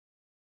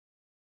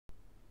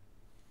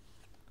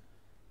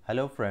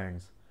Hello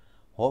friends,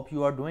 hope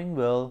you are doing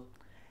well.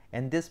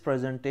 In this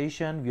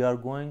presentation we are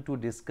going to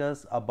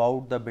discuss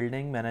about the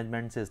building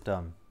management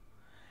system,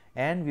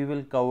 and we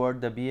will cover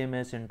the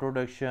BMS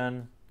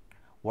introduction,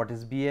 what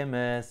is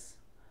BMS,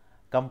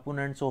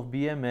 components of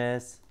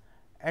BMS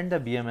and the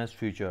BMS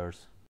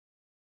features.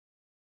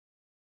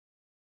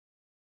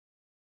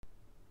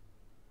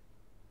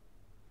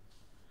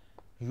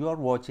 You are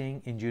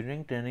watching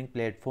Engineering Training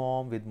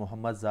Platform with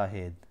Muhammad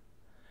Zahid.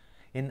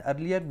 In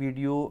earlier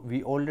video,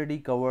 we already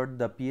covered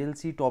the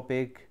PLC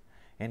topic,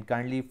 and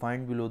kindly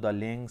find below the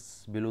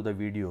links below the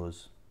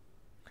videos.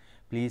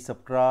 Please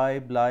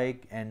subscribe,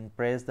 like and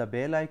press the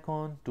bell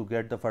icon to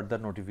get the further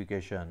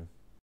notification.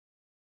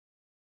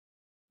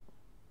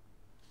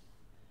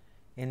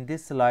 In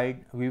this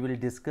slide, we will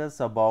discuss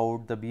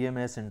about the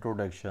BMS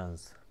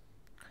introductions.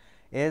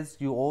 As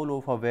you all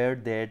are aware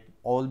that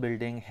all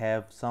buildings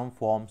have some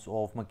forms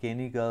of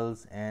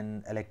mechanicals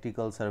and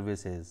electrical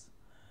services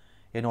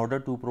in order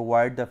to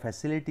provide the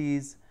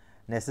facilities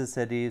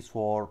necessary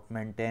for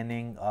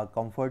maintaining a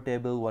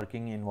comfortable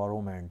working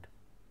environment.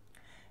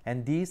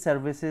 And these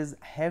services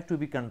have to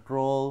be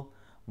controlled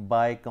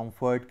by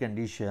comfort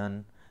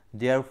condition.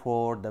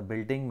 Therefore, the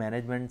building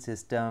management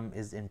system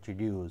is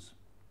introduced.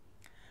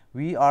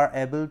 We are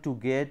able to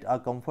get a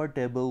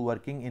comfortable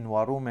working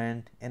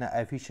environment in an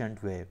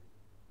efficient way.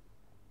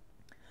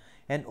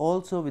 And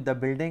also with the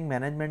building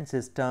management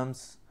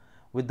systems,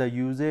 with the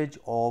usage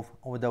of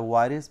the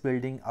various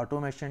building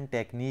automation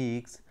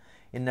techniques,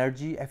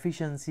 energy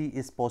efficiency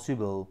is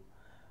possible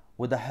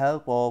with the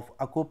help of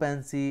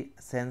occupancy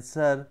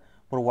sensor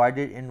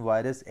provided in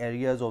various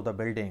areas of the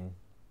building.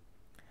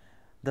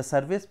 The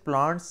service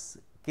plants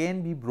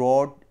can be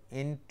brought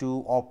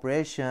into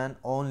operation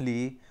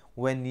only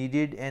when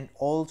needed and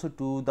also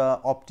to the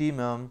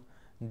optimum,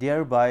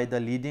 thereby the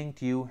leading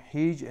to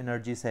huge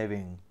energy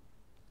saving.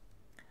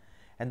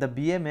 And the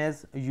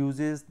BMS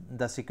uses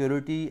the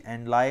security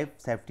and life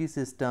safety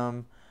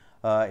system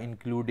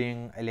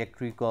including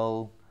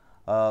electrical,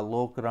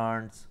 low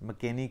currents,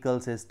 mechanical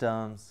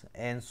systems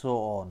and so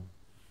on.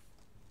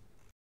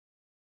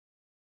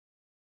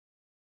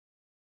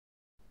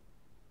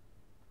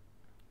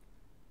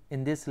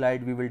 In this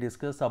slide we will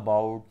discuss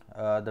about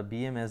the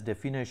BMS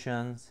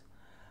definitions.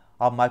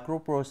 A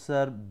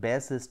microprocessor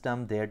based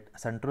system that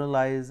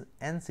centralizes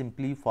and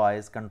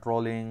simplifies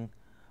controlling,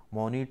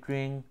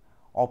 monitoring,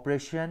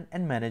 operation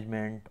and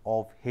management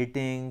of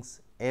heatings,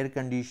 air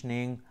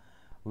conditioning,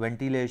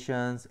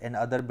 ventilations and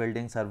other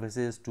building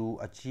services to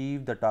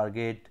achieve the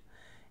target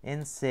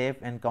in safe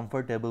and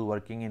comfortable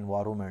working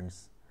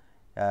environments,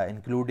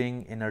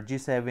 including energy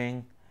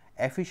saving,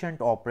 efficient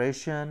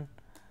operation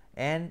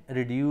and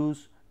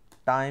reduce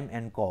time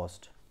and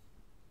cost.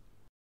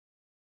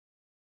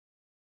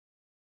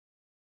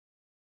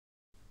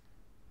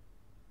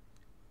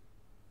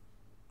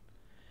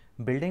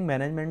 Building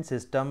management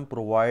system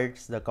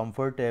provides the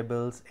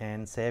comfortable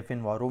and safe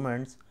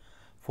environments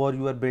for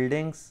your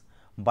buildings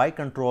by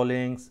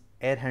controlling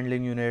air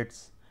handling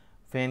units,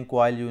 fan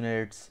coil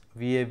units,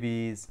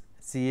 VAVs,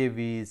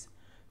 CAVs,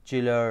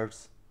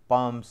 chillers,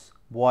 pumps,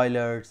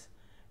 boilers,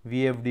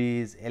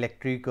 VFDs,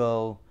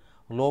 electrical,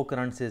 low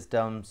current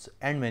systems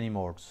and many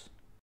more.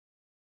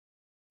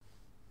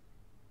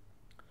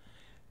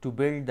 To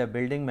build the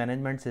building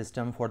management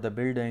system for the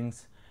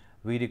buildings,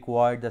 we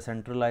require the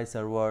centralized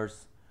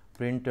servers,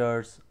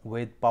 printers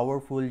with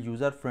powerful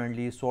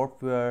user-friendly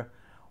software,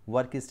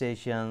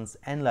 workstations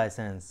and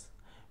license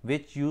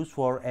which used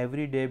for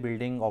everyday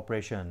building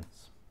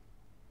operations.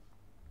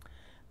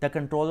 The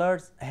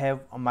controllers have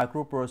a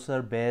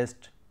microprocessor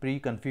based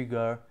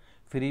pre-configured,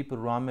 free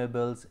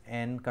programmables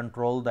and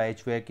control the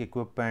HVAC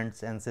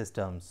equipments and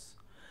systems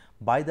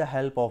by the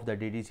help of the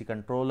DDC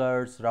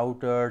controllers,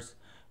 routers,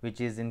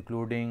 which is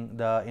including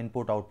the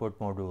input-output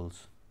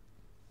modules.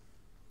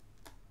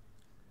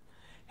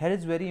 Here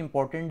is very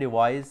important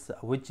device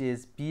which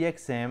is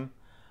PXM.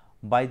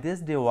 By this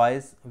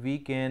device we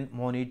can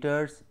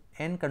monitor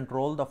and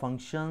control the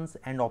functions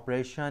and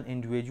operation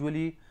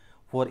individually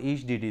for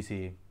each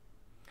DDC.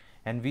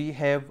 And we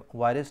have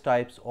various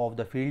types of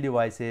the field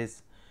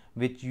devices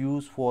which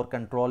use for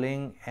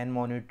controlling and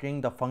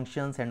monitoring the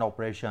functions and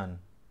operation.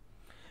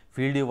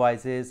 Field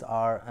devices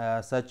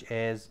are such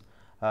as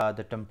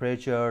the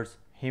temperatures,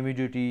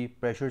 humidity,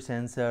 pressure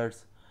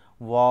sensors,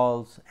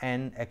 valves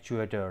and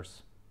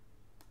actuators.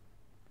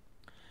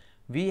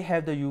 We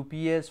have the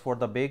UPS for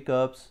the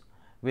backups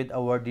with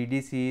our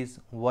DDCs,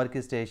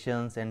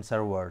 workstations and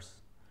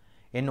servers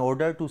in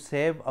order to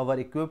save our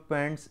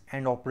equipments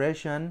and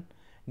operation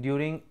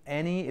during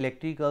any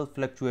electrical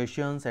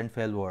fluctuations and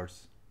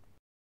failures.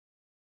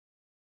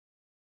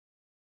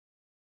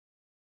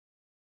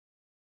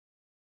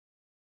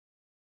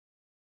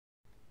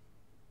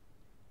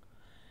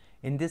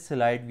 In this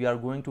slide we are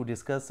going to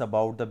discuss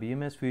about the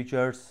BMS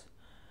features.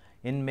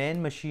 In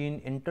main machine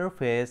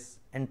interface,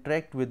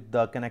 interact with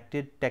the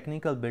connected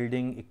technical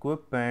building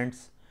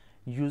equipments,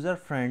 user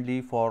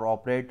friendly for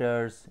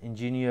operators,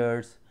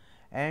 engineers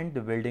and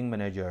the building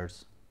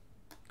managers.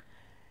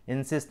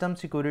 In system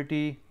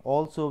security,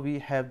 also we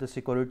have the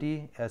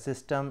security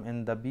system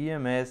in the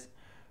BMS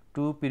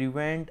to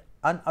prevent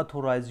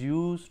unauthorized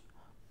use,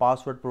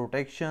 password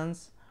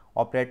protections,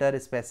 operator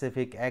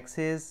specific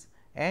access,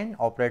 and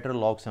operator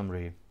log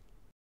summary.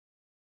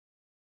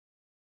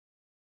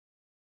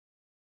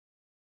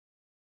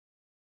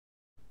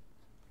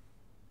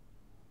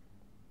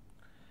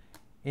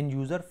 In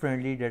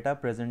user-friendly data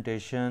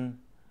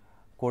presentation,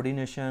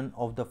 coordination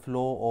of the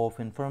flow of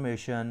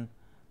information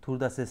through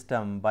the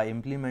system by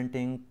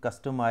implementing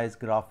customized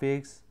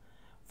graphics,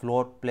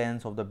 floor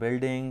plans of the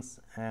buildings,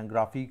 and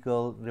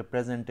graphical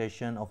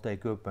representation of the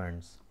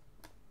equipments.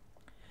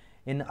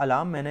 In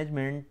alarm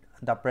management,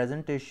 the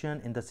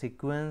presentation in the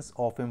sequence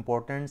of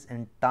importance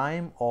in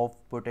time of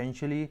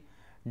potentially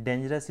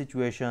dangerous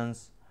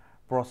situations,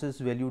 process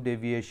value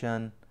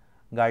deviation,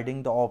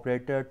 guiding the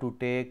operator to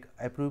take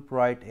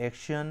appropriate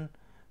action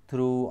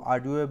through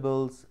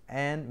audiobles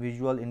and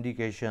visual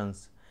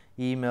indications,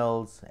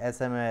 emails,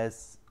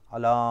 SMS,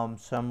 alarm,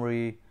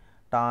 summary,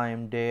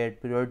 time,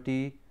 date,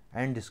 priority,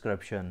 and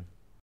description.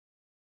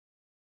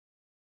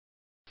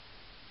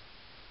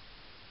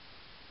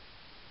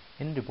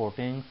 In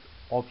reportings,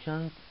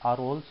 options are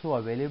also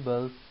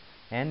available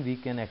and we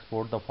can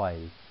export the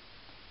files.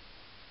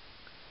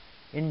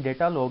 In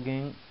data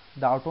logging,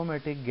 the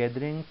automatic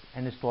gatherings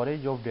and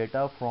storage of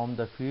data from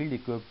the field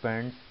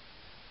equipments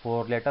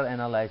for later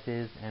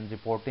analysis and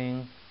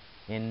reporting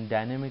in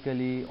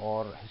dynamically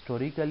or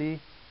historically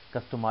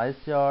customized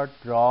charts,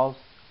 graphs,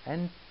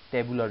 and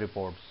tabular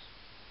reports.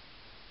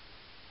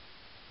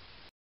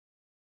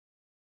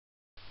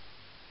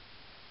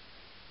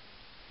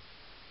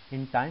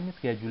 In time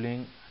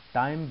scheduling,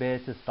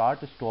 time-based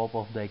start-stop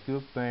of the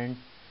equipment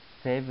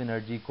save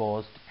energy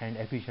cost and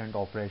efficient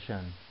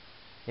operation.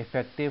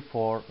 Effective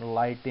for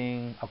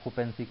lighting,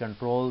 occupancy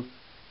controls,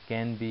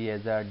 can be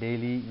as a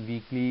daily,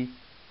 weekly,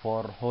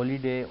 for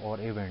holiday or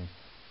events.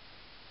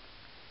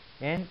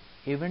 And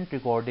event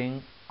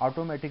recording,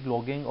 automatic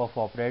logging of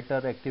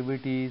operator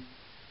activities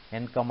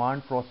and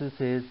command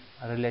processes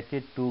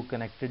related to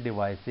connected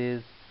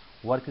devices,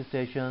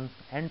 workstations,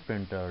 and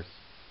printers.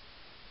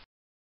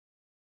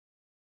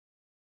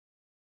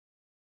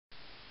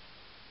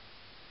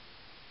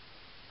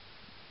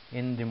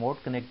 In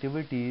remote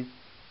connectivities,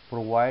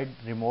 provide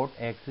remote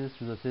access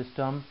to the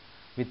system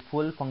with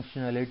full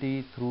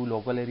functionality through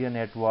local area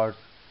networks,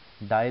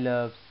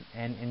 dial-ups,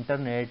 and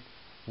internet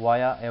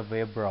via a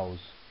web browser.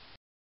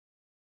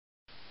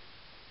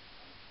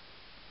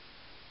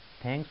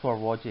 Thanks for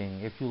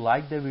watching. If you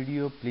like the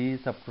video, please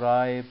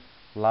subscribe,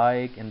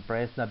 like, and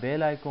press the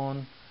bell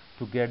icon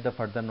to get the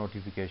further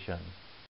notification.